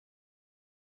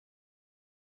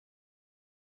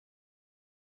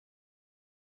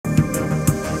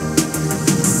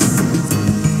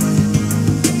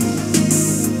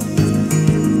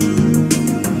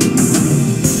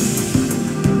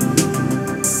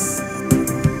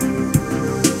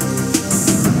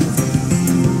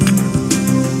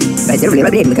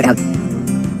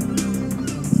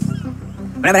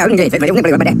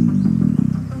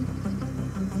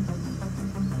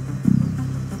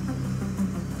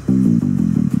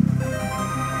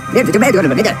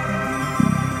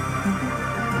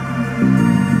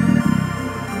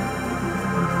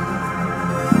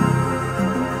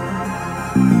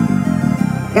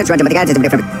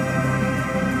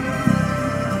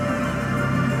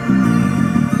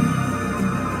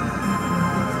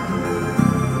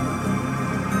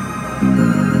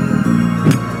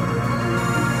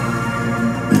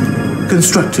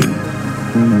Constructing.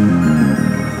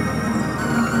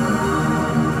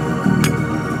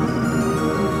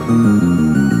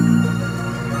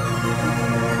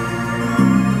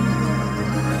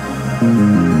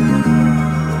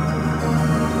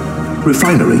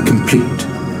 Refinery complete.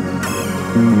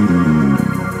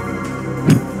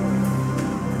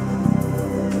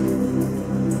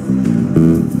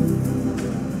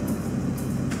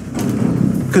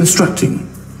 Constructing.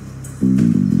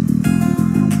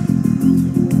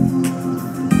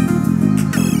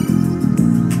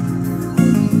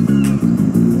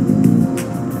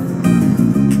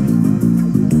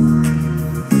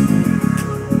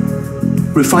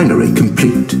 Refinery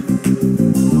complete.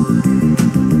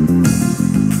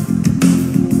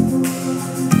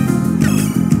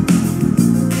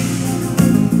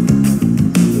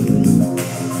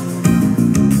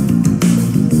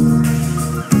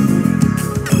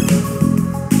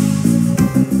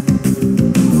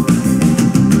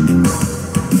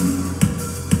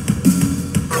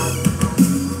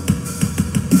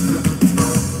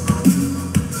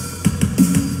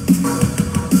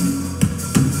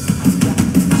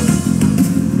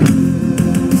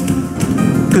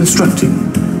 Constructing.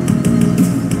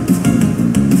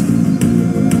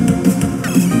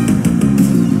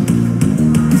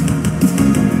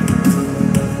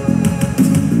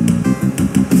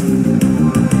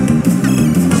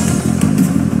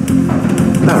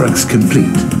 Barracks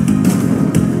complete.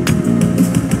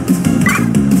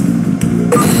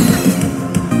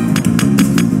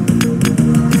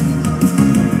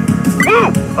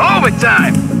 Woo!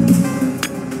 Overtime!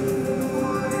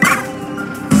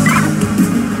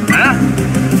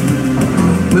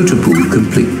 Motor pool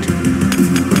complete.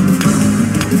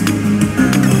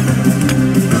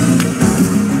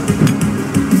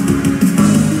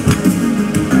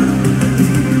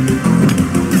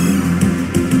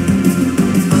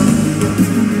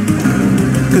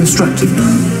 Constructing.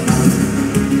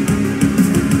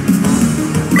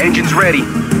 Engines ready.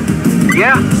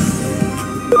 Yeah?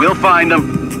 We'll find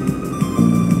them.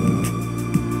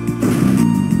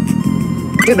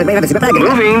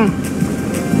 Moving.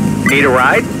 Need a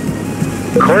ride?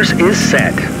 Course is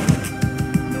set.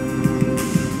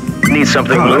 Need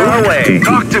something moving our way.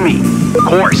 Talk to me.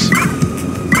 Course.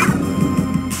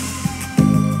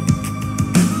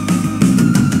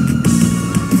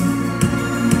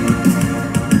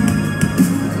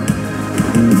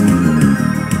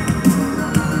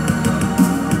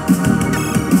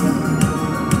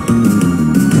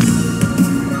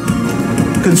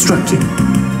 Constructing.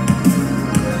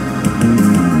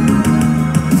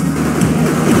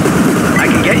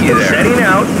 Get you there. Setting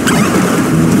out.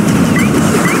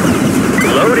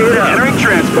 Loaded up. Entering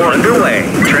transport. Underway.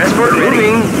 Transport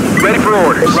moving. Ready for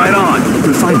orders. Right on.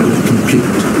 Refinery complete.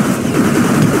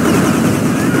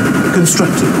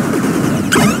 Constructing.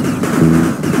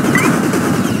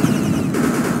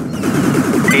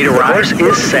 Need a ride? Course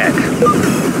is set.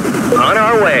 On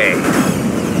our way.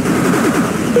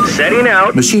 Setting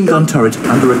out. Machine gun turret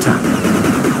under attack.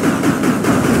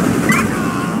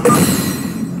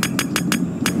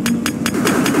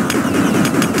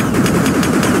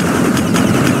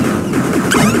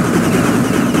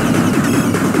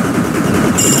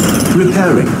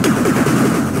 Repairing.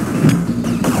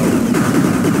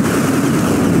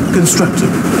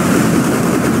 Constructing.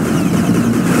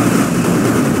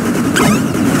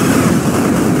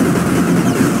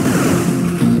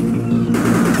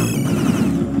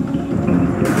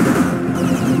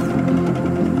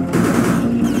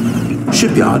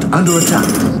 Shipyard under attack.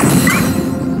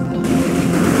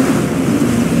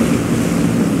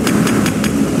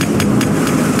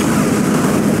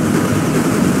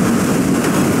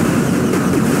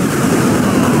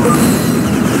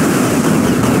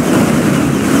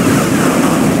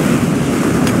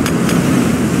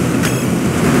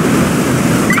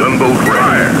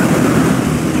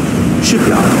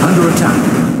 Shipyard under attack.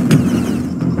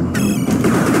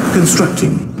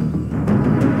 Constructing.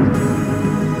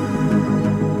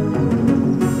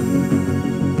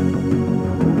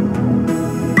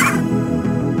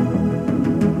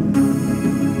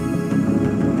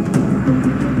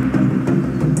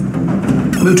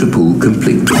 Motor pool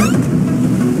complete.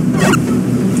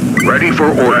 Ready for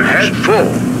orders. Head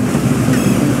full.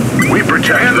 We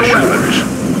protect the weapons.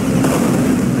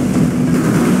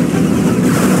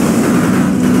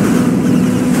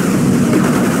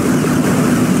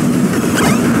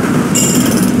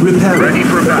 Repair. Ready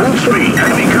for battle. Full speed.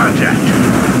 Enemy contact.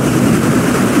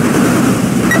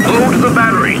 Load the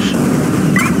batteries.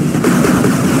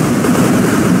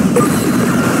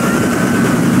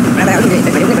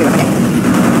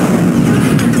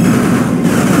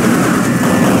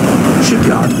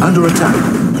 Shipyard under attack.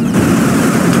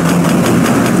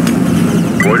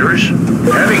 Orders.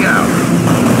 Heading out.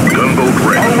 Gunboat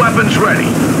ready. All weapons ready.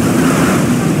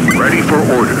 Ready for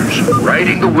orders.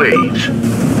 Riding the waves.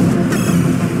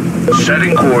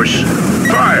 Setting course.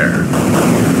 Fire.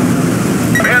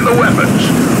 Man the weapons.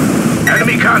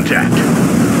 Enemy contact.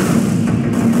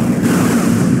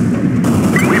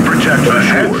 We protect the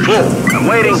shores. Full. I'm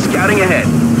waiting. Scouting ahead.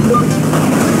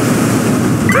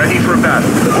 Ready for battle.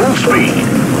 Full speed.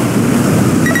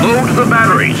 Load the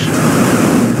batteries.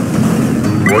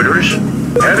 Orders.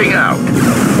 Heading out.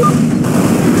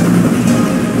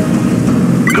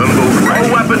 Gunboat ready.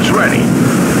 All weapons ready.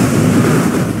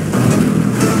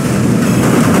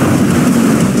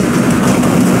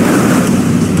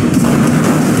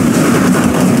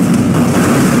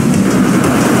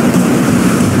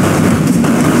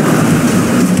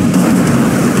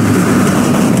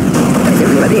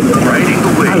 Riding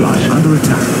the waves. Ally under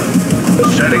attack.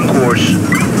 Setting course.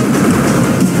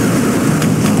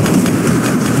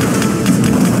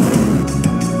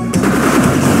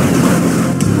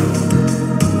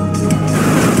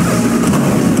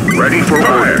 Ready for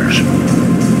orders.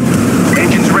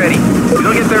 Engines ready.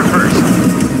 We'll get there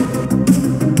first.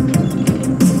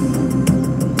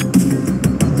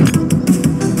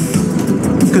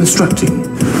 Constructing.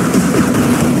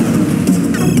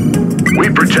 We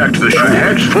protect the shore.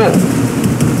 Heads full.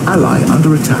 Ally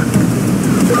under attack.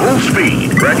 Full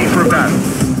speed. Ready for battle.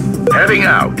 Heading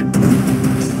out.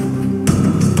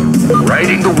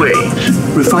 Riding the waves.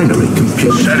 Refinery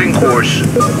complete. Setting course.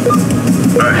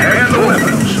 Ahead the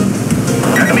weapons.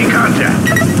 Enemy contact.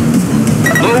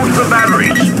 Load the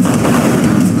batteries.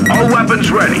 All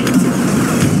weapons ready.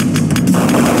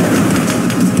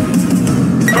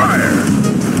 Fire.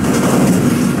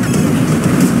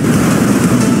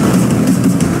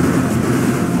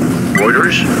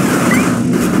 Orders.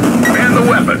 Man the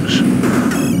weapons.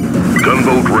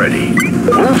 Gunboat ready.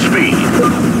 Full speed.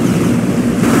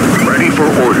 Ready for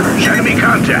orders. Enemy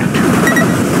contact.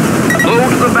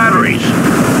 Load the batteries.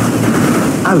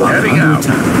 Ally Heading under out.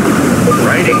 attack.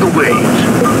 Riding the waves.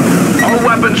 All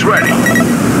weapons ready.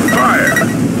 Fire.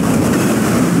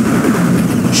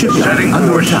 Shipyard Setting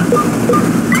under course. attack.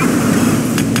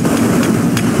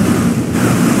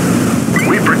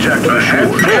 We protect the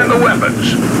shores and the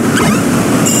weapons.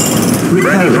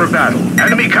 Ready for battle.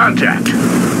 Enemy contact.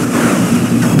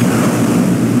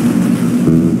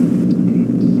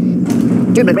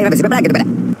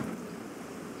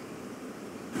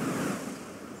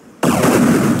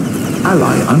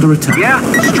 Ally under attack. Yeah,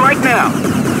 strike now.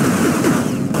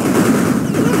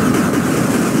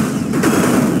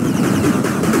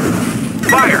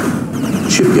 Fire.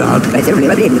 Shipyard.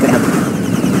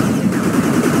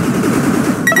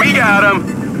 We got him.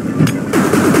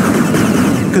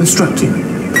 Constructing.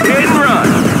 Hit and run.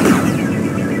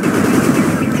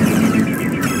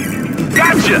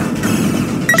 Gotcha.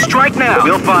 Strike now.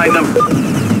 We'll find them.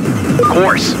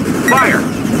 Course. Fire.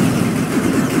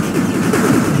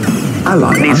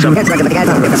 Ally Need under some- attack.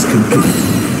 Barracks complete.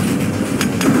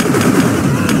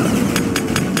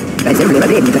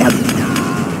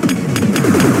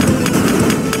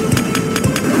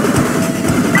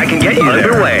 I can get you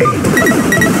underway.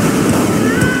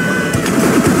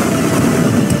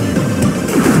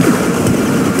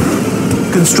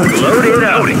 Construction. Load it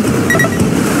out.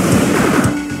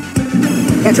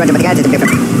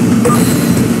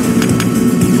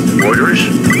 Orders.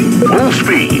 Full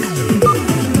speed.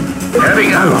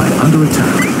 Heading out. Ally under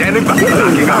attack. Standing by.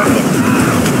 Locking on.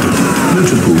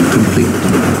 Motor pool complete.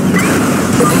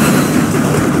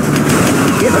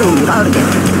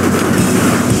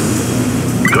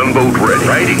 Gunboat ready.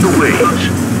 Riding the waves.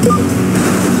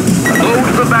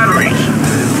 Load the batteries.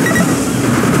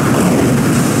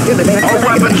 All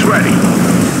weapons ready.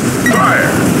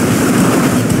 Fire.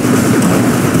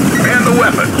 Man the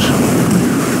weapons.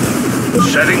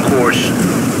 Setting course.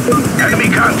 Enemy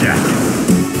contact.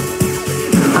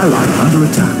 Ally under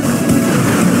attack.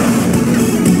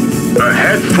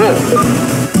 Ahead full.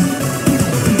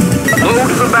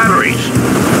 Load the batteries.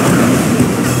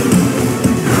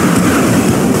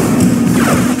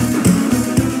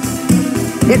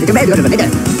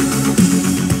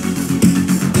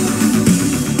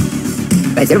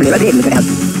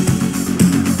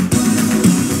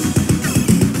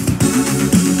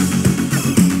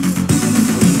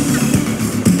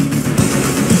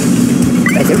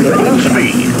 Full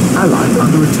speed. Ally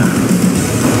under attack.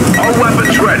 All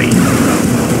weapons ready.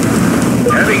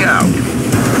 Heading out.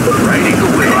 Righting the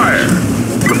wind. Fire.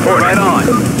 Reporting. Right on.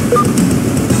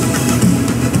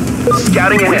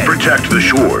 Scouting We ahead. protect the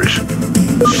shores.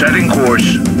 Setting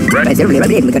course. Ready.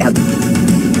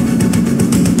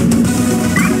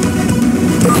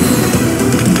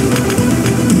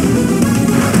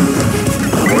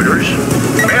 Orders.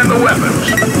 Man the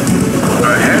weapons.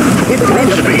 Ahead.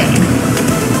 Full speed.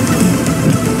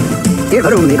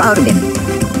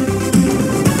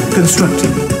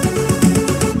 Constructing.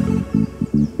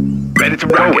 Ready to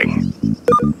going.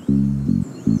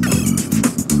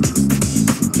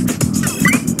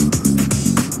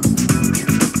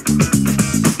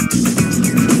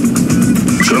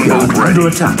 Gunboat Under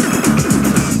ready. attack.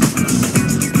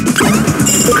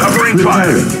 Covering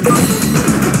fire.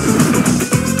 Repairing.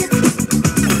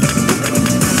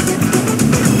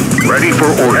 Ready for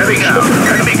order. Heading out.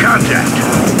 Enemy contact.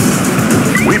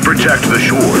 We protect the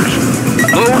shores.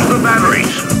 Load the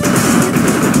batteries.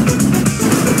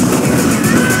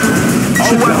 All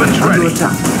Shipyard weapons under ready.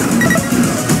 attack.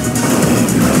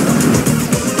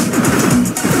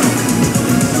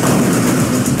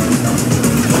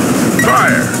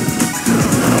 Fire.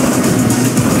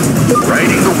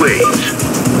 Riding the waves.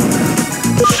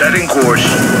 Setting course.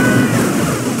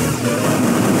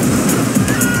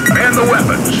 Man the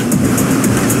weapons.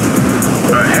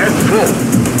 Ahead full.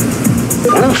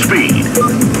 Full speed.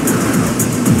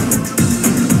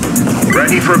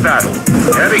 Ready for battle.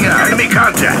 Heading out. Enemy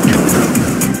contact.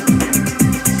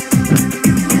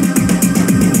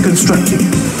 Constructing.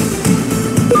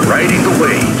 Riding the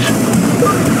waves.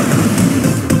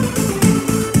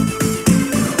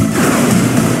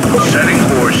 Setting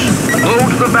course.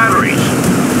 Load the batteries.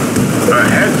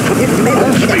 Ahead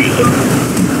full speed.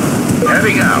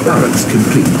 Heading out. Barracks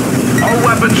complete. All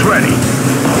weapons ready.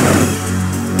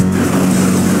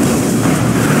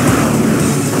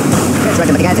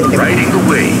 Riding the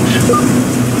waves.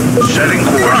 Setting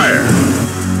course. Fire.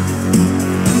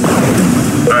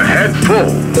 Ahead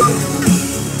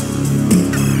full.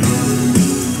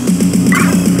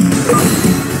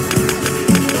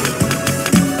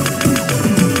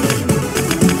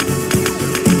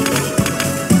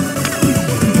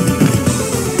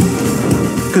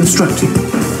 Constructing.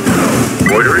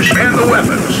 Orders and the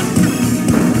weapons.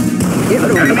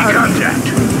 Enemy contact.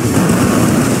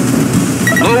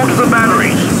 Load the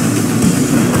batteries.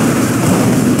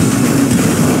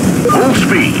 Full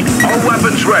speed. All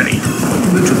weapons ready.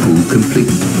 Motor pool complete.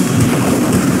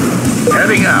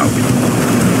 Heading out.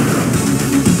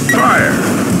 Fire.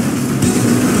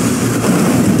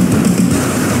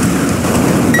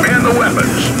 Man the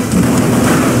weapons.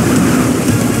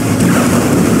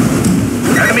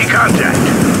 Enemy contact.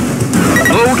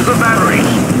 Load the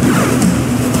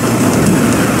batteries.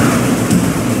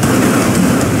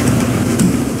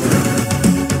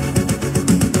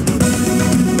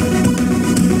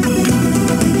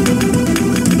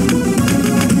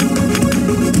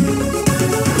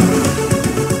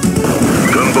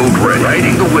 Gunboat ready.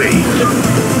 Riding the waves.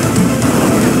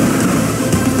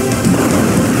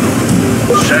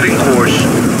 Setting course.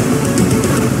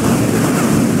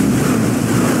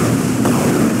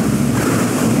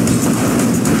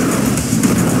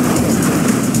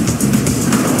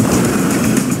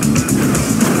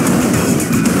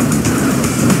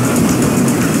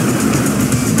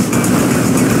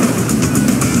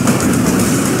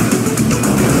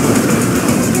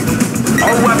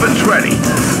 All weapons ready.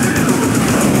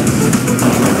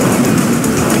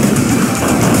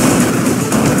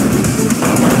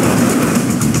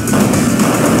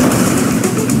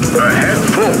 Ahead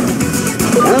full.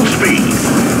 Full speed.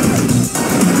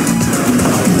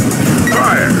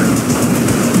 Fire.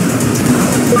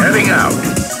 Heading out.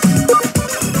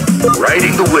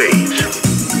 Riding the waves.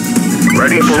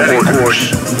 Ready for setting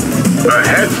course.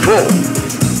 Ahead full.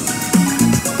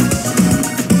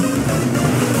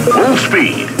 Full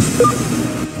speed.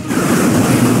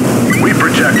 We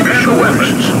protect the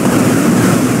weapons.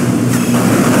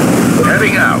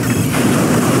 Heading out.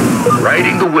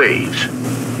 Riding the waves.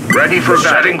 Ready for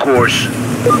setting course.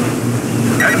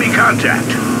 Enemy contact.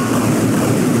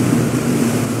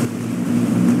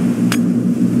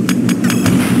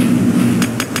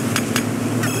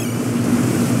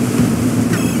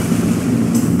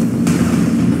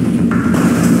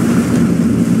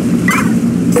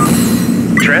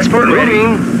 Transport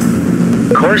moving.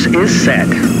 Course is set.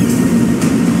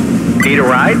 Need a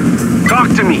ride? Talk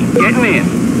to me. Getting in.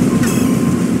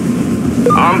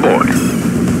 On board.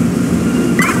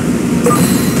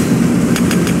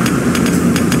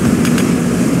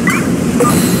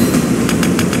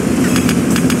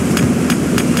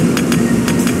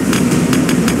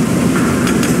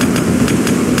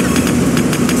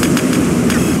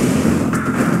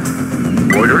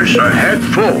 Orders ahead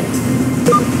full.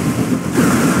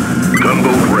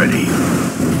 Gunboat ready.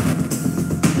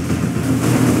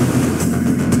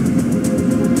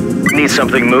 Need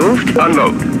something moved?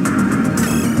 Unload.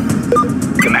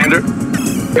 Commander,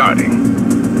 guarding.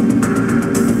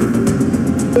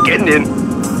 Getting in.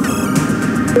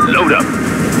 Load up.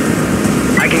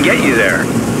 I can get you there.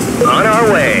 On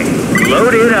our way.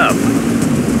 Load it up.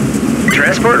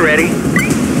 Transport ready.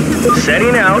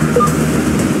 Setting out.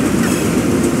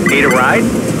 Need a ride?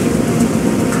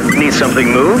 Need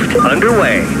something moved?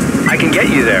 Underway. I can get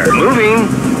you there. Moving.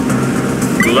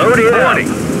 Load it up.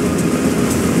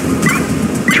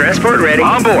 Transport ready.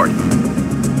 On board.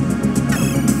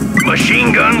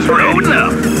 Machine guns loading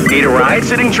up. Need a ride?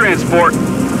 Exiting transport.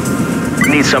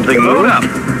 Need something Load moved? up.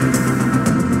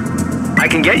 I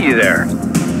can get you there.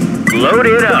 Load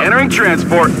it up. Entering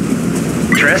transport.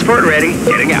 Transport ready.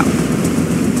 Getting out.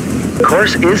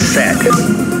 Course is set.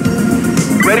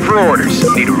 Ready for orders.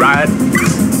 Need a ride?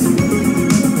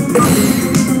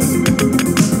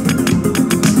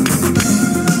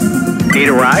 Need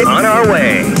a ride? On our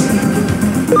way.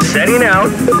 Setting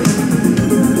out.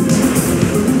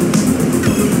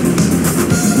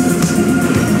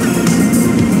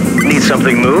 Need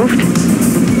something moved?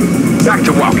 Back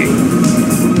to walking.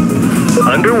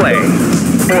 Underway.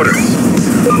 Orders.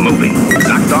 Moving.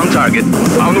 Locked on target.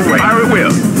 On the way. Fire at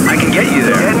will. I can get you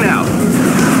there. Heading out.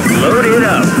 Load it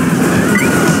up.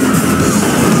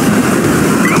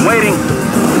 I'm waiting.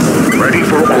 Ready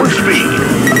for all speed.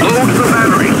 Load the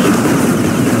batteries.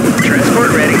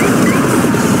 Transport ready.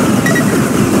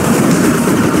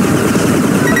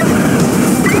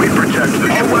 We protect the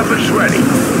all weapons ready.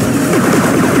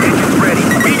 Engines ready.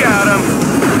 We got them.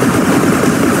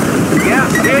 Yeah,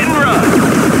 hit and run.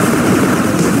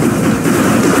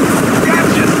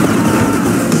 Gotcha.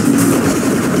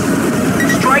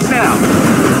 Strike now.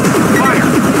 Fire.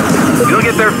 You'll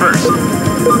get there first.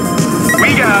 We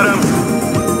got him.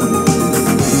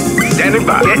 Standing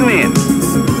by. Getting in.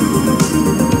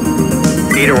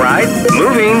 Need a ride?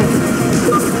 Moving.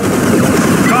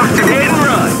 Talk to hit and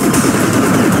run.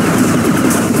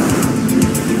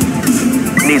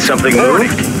 Need something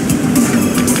moved?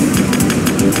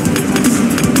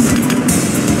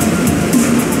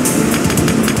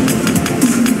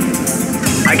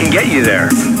 I can get you there.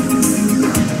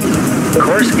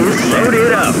 Course is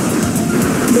loaded up.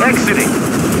 Exiting.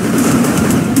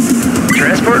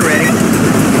 Transport ready.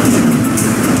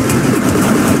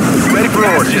 Ready for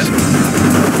orders.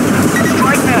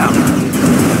 Strike now.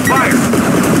 Fire.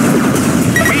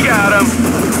 We got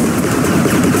him.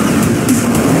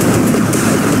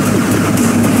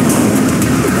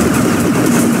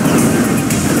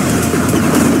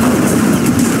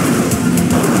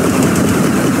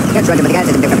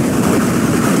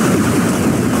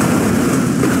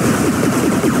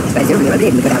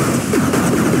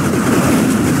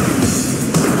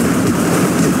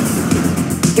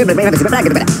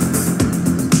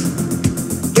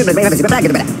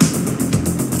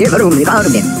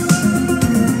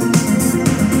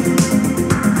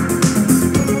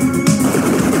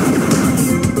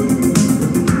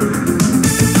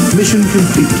 Mission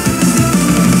complete.